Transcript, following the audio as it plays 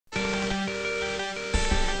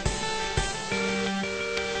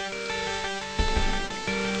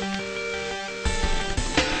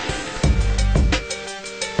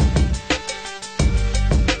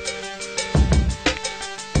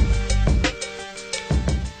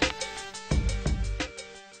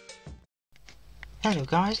Hello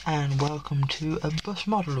guys, and welcome to a bus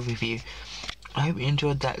model review. I hope you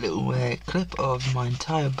enjoyed that little clip of my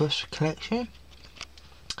entire bus collection.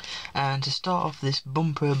 And to start off this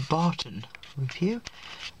bumper Barton review,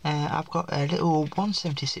 I've got a little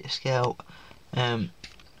 176 scale Barton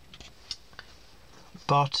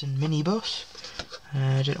minibus.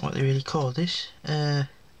 I don't know what they really call this.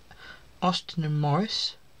 Austin and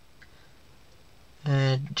Morris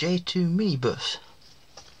J2 minibus.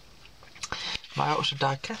 My Oxford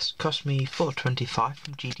diecast cost me £4.25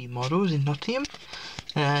 from GD Models in Nottingham.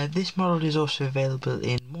 This model is also available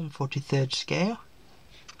in 1/43 scale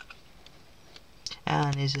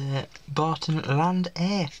and is a Barton Land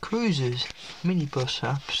Air Cruisers minibus.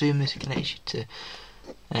 I presume this connects you to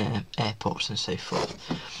airports and so forth.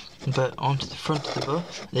 But onto the front of the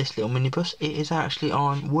bus, this little minibus, it is actually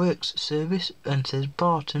on works service and says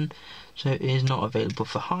Barton, so it is not available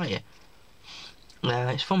for hire.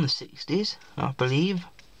 It's from the 60s, I believe,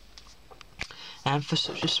 and for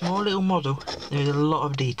such a small little model there is a lot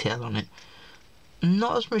of detail on it.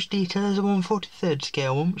 Not as much detail as a 1/43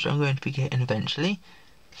 scale one, which I'm going to be getting eventually,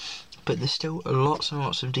 but there's still lots and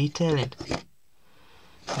lots of detailing.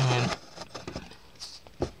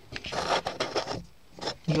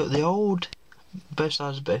 You got the old, both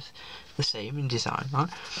sides are both the same in design,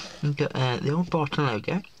 right? You got the old Barton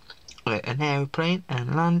logo, an aeroplane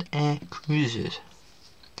and Land Air Cruisers.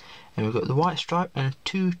 And we've got the white stripe and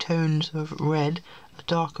 2 tones of red, a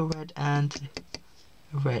darker red and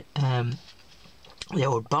red, the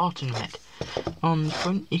old Barton red. On the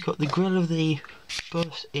front you've got the grille of the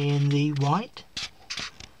bus in the white,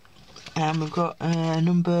 and we've got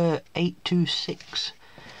number 826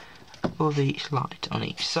 of each light on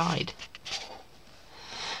each side.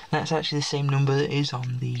 That's actually the same number that is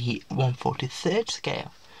on the 1/43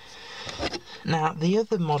 scale. Now the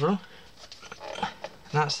other model,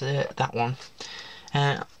 that's that one,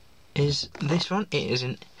 is this one. It is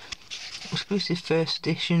an exclusive first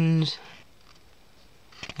editions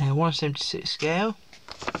 176 scale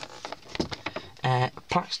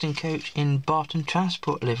Plaxton coach in Barton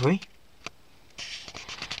Transport livery,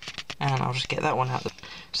 and I'll just get that one out.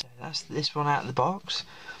 So that's this one out of the box.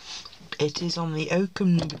 It is on the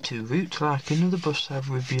Oakham number 2 route, like another bus I've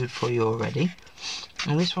reviewed for you already,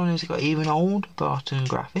 and this one has got even old Barton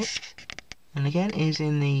graphics. And again is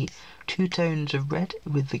in the 2 tones of red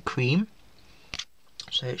with the cream,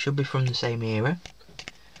 so it should be from the same era.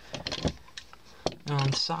 And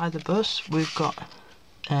on the side of the bus we've got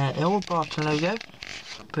the old Barton logo,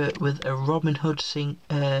 but with a Robin Hood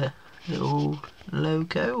little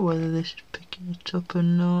logo. Whether this is picking it up or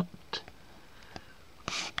not.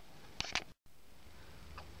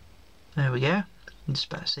 There we go, just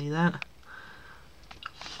about to see that.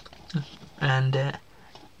 And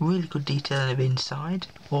really good detailing of inside,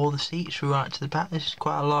 all the seats right to the back. This is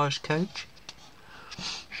quite a large coach.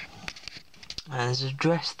 And there's a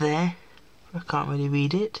address there, I can't really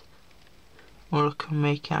read it. All I can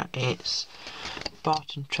make out it's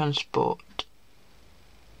Barton Transport,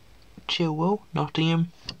 Chilwell,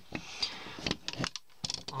 Nottingham.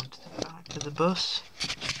 Onto the back of the bus,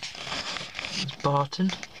 it's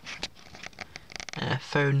Barton,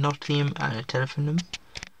 phone Nottingham and a telephone number,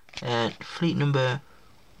 fleet number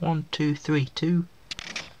 1232.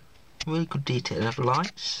 Really good detail of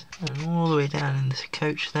lights, and all the way down in this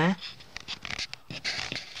coach there.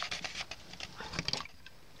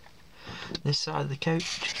 This side of the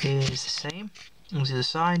coach is the same as the other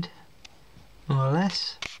side, more or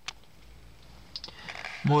less.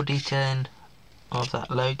 More detailing of that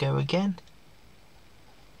logo again.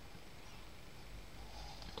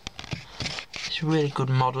 It's a really good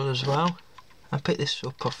model as well. I picked this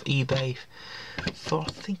up off eBay for, I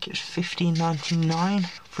think it was $15.99,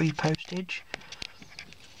 free postage.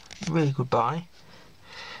 Really good buy.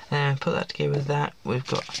 And put that together with that, we've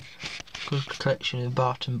got a good collection of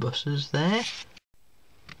Barton buses there.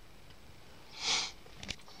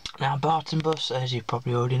 Now Barton Bus, as you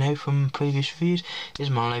probably already know from previous reviews, is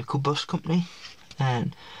my local bus company,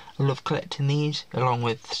 and I love collecting these along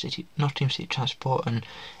with Nottingham City Transport and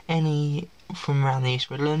any from around the East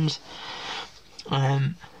Midlands.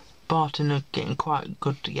 Barton are getting quite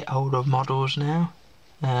good to get hold of models now.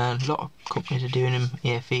 A lot of companies are doing them,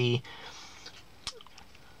 EFE,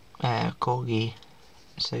 Corgi,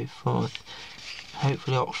 and so forth.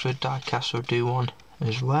 Hopefully Oxford diecast will do one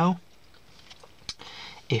as well,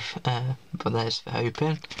 but there's the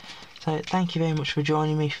hoping. So thank you very much for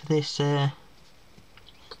joining me for this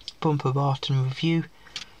bumper Barton review.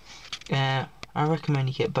 I recommend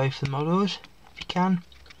you get both the models if you can,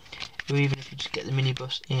 or even if you just get the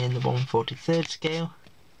minibus in the 1/43 scale.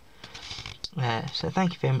 So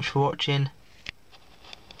thank you very much for watching.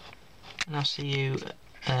 and I'll see you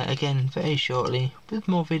again very shortly with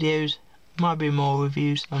more videos. Might be more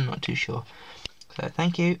reviews, I'm not too sure. So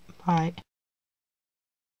thank you, bye.